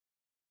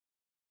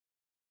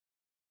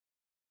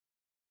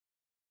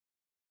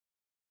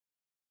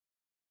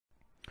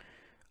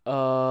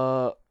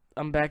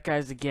I'm back,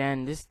 guys,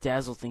 again. This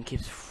Dazzle thing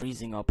keeps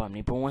freezing up on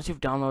me, but once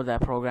you've downloaded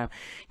that program,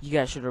 you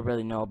guys should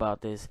really know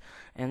about this.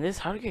 And this,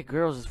 how to get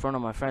girls, is one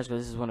of my friends,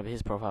 because this is one of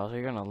his profiles. So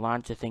you're gonna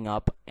launch the thing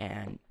up,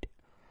 and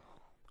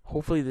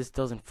hopefully this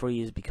doesn't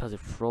freeze, because it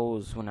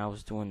froze when I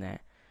was doing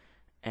that.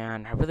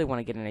 And I really want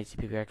to get an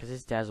HTTPR, because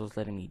this Dazzle's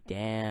letting me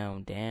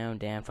down.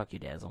 Fuck you,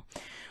 Dazzle.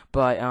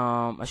 But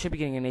I should be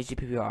getting an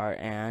HTTPR,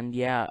 and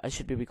yeah, I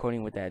should be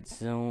recording with that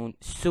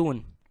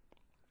soon.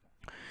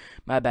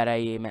 My bad,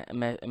 I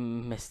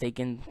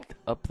mistaken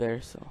up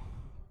there. So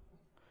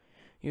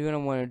you're gonna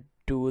want to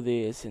do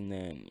this, and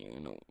then you're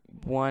gonna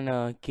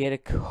wanna get a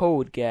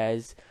code,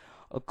 guys.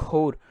 A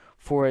code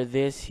for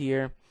this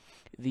here,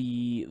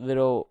 the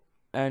little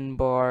N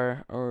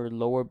bar or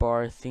lower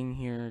bar thing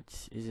here.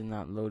 Is it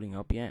not loading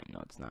up yet? No,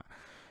 it's not.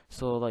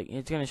 So like,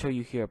 it's gonna show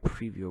you here a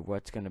preview of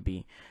what's gonna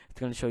be. It's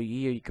gonna show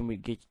you here. You can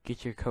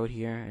get your code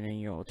here, and then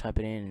you'll type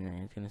it in, and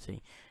then it's gonna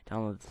say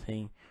download the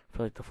thing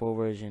for like the full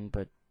version.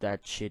 But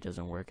that shit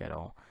doesn't work at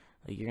all.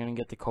 Like, you're gonna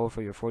get the code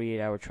for your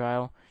 48-hour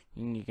trial,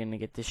 and you're gonna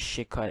get this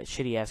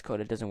shitty ass code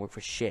that doesn't work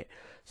for shit.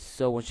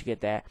 So once you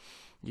get that,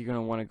 you're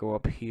gonna want to go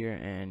up here,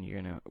 and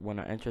you're gonna want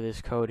to enter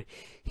this code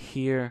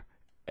here.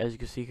 As you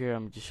can see here,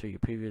 I'm gonna just show you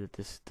a preview that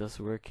this does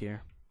work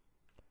here.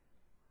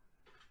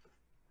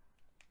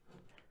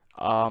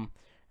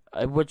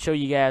 I would show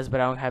you guys, but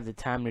I don't have the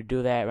time to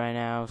do that right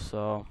now,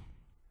 so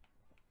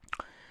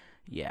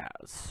yeah,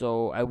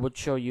 so I would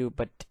show you,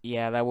 but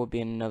yeah, that would be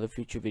in another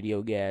future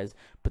video, guys.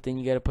 But then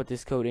you gotta put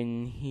this code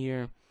in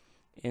here,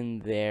 in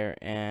there,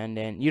 and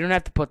then you don't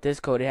have to put this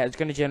code. It's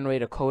gonna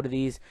generate a code of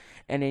these,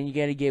 and then you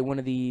gotta get one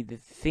of the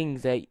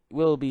things that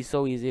will be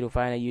so easy to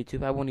find on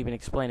YouTube. I won't even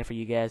explain it for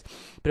you guys,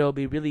 but it'll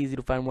be really easy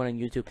to find one on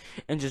YouTube,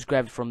 and just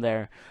grab it from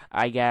there.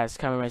 Guys,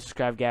 comment, rate,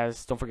 subscribe,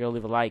 guys. Don't forget to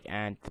leave a like,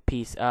 and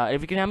peace.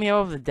 If you can help me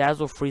out with the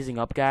Dazzle freezing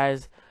up,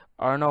 guys.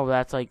 I don't know if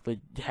that's like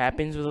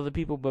happens with other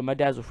people, but my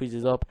Dazzle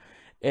freezes up.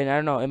 And I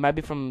don't know, it might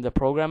be from the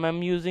program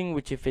I'm using,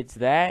 which if it's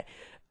that,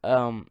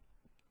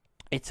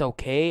 it's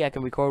okay. I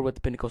can record with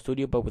the Pinnacle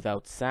Studio, but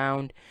without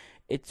sound.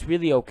 It's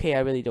really okay. I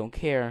really don't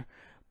care.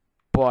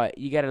 But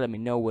you gotta let me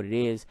know what it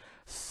is,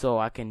 so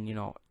I can, you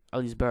know, at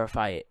least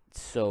verify it.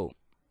 So,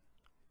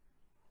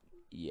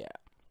 yeah.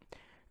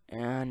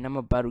 And I'm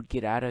about to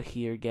get out of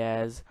here,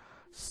 guys.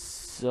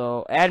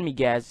 So, add me,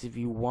 guys, if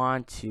you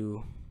want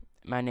to.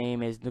 My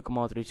name is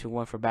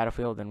Nukamal321 for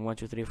Battlefield, and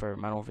 123 for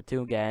Modern Warfare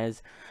 2,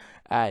 guys.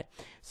 Alright,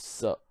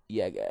 so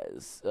yeah,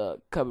 guys,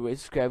 comment, rate,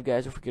 subscribe,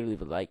 guys. Don't forget to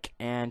leave a like,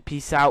 and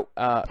peace out.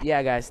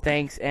 Yeah, guys,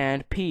 thanks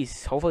and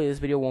peace. Hopefully this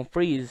video won't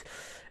freeze.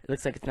 It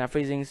looks like it's not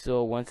freezing,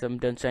 so once I'm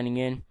done signing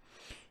in,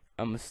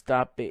 I'm gonna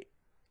stop it.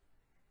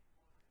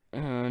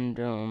 And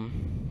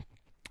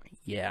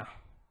yeah,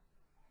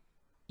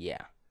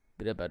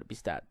 but about to be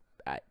stopped.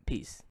 Alright,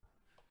 peace.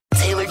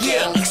 Taylor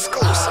Gang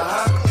exclusive.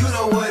 You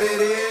know what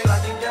it is.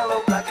 Black and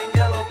yellow, black and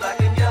yellow,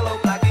 black and yellow,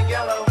 black and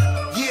yellow.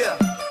 Yeah.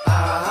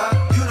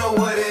 You know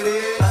what it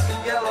is. Black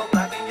and yellow,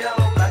 black and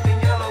yellow, black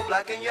and yellow,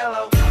 black and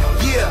yellow.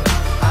 Yeah.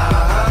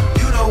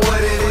 You know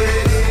what it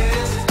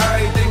is.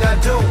 Everything I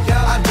do.